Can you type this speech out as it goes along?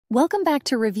Welcome back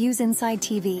to Reviews Inside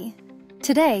TV.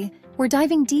 Today, we're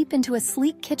diving deep into a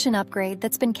sleek kitchen upgrade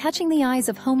that's been catching the eyes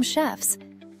of home chefs.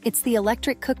 It's the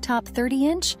Electric Cooktop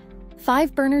 30-inch,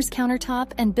 5 burners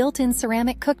countertop and built-in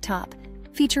ceramic cooktop,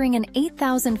 featuring an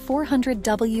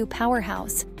 8,400W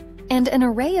powerhouse and an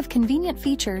array of convenient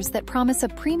features that promise a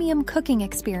premium cooking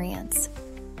experience.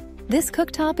 This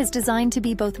cooktop is designed to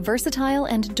be both versatile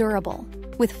and durable,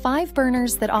 with 5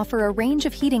 burners that offer a range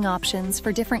of heating options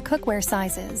for different cookware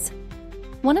sizes.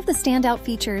 One of the standout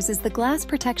features is the glass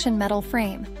protection metal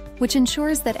frame, which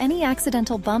ensures that any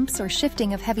accidental bumps or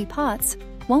shifting of heavy pots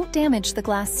won't damage the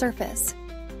glass surface.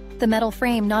 The metal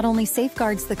frame not only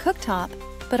safeguards the cooktop,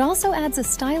 but also adds a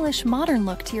stylish, modern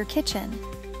look to your kitchen.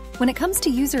 When it comes to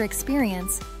user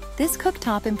experience, this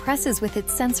cooktop impresses with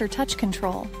its sensor touch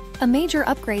control, a major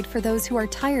upgrade for those who are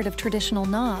tired of traditional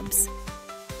knobs.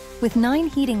 With 9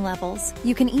 heating levels,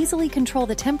 you can easily control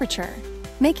the temperature,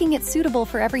 making it suitable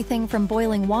for everything from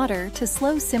boiling water to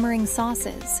slow simmering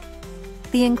sauces.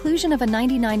 The inclusion of a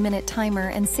 99-minute timer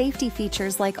and safety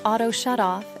features like auto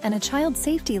shut-off and a child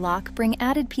safety lock bring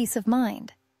added peace of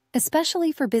mind,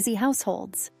 especially for busy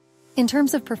households. In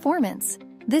terms of performance,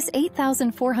 this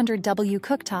 8,400W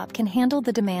cooktop can handle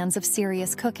the demands of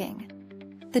serious cooking.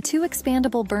 The 2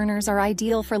 expandable burners are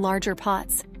ideal for larger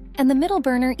pots, and the middle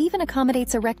burner even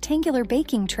accommodates a rectangular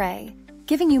baking tray,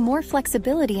 giving you more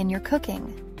flexibility in your cooking.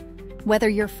 Whether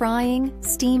you're frying,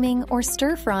 steaming, or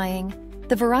stir-frying,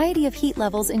 the variety of heat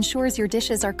levels ensures your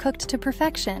dishes are cooked to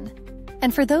perfection.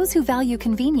 And for those who value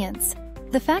convenience,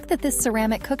 the fact that this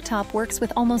ceramic cooktop works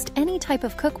with almost any type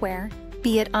of cookware,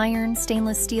 be it iron,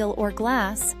 stainless steel, or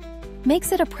glass,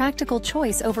 makes it a practical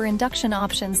choice over induction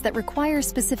options that require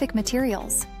specific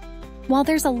materials. While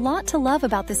there's a lot to love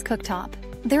about this cooktop,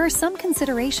 there are some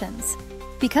considerations.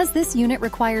 Because this unit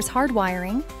requires hard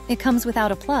wiring, it comes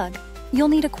without a plug, you'll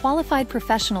need a qualified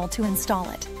professional to install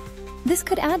it. This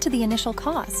could add to the initial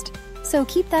cost, so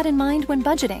keep that in mind when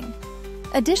budgeting.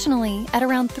 Additionally, at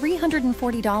around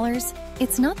 $340,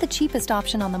 it's not the cheapest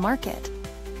option on the market.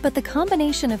 But the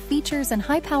combination of features and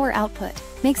high power output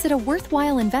makes it a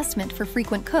worthwhile investment for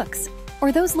frequent cooks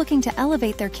or those looking to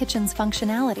elevate their kitchen's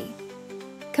functionality.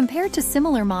 Compared to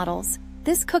similar models,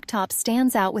 this cooktop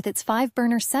stands out with its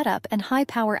 5-burner setup and high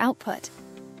power output.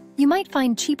 You might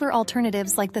find cheaper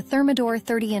alternatives like the Thermador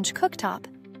 30-inch cooktop,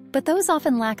 but those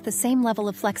often lack the same level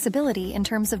of flexibility in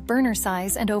terms of burner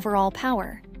size and overall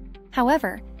power.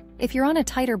 However, if you're on a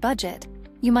tighter budget,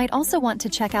 you might also want to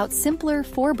check out simpler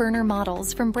 4-burner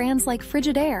models from brands like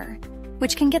Frigidaire,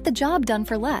 which can get the job done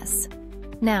for less.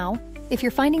 Now, if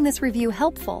you're finding this review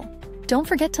helpful, don't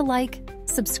forget to like,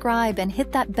 subscribe, and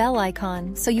hit that bell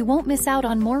icon so you won't miss out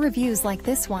on more reviews like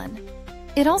this one.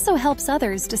 It also helps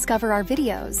others discover our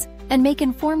videos and make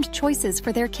informed choices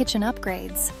for their kitchen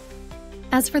upgrades.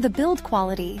 As for the build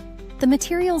quality, the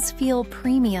materials feel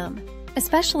premium,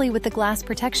 especially with the glass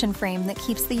protection frame that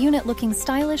keeps the unit looking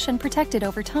stylish and protected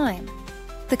over time.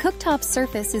 The cooktop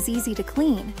surface is easy to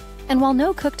clean, and while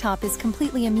no cooktop is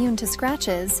completely immune to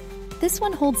scratches, this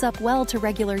one holds up well to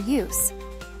regular use.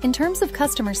 In terms of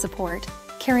customer support,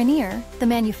 Carinier, the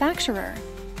manufacturer,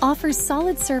 offers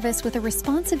solid service with a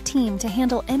responsive team to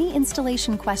handle any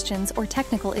installation questions or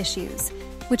technical issues,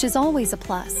 which is always a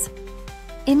plus.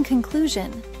 In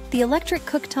conclusion, the Electric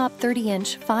Cooktop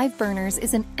 30-inch 5 burners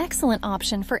is an excellent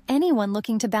option for anyone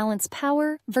looking to balance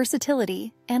power,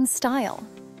 versatility, and style.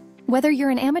 Whether you're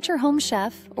an amateur home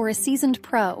chef or a seasoned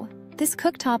pro, this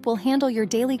cooktop will handle your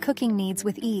daily cooking needs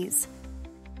with ease.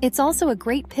 It's also a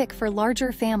great pick for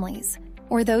larger families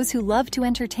or those who love to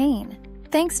entertain,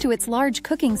 thanks to its large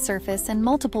cooking surface and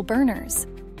multiple burners.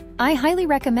 I highly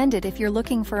recommend it if you're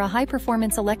looking for a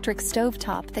high-performance electric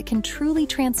stovetop that can truly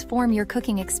transform your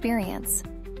cooking experience.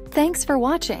 Thanks for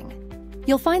watching.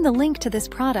 You'll find the link to this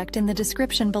product in the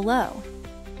description below.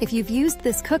 If you've used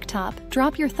this cooktop,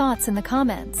 drop your thoughts in the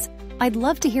comments. I'd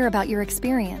love to hear about your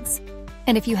experience.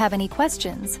 And if you have any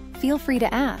questions, feel free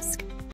to ask.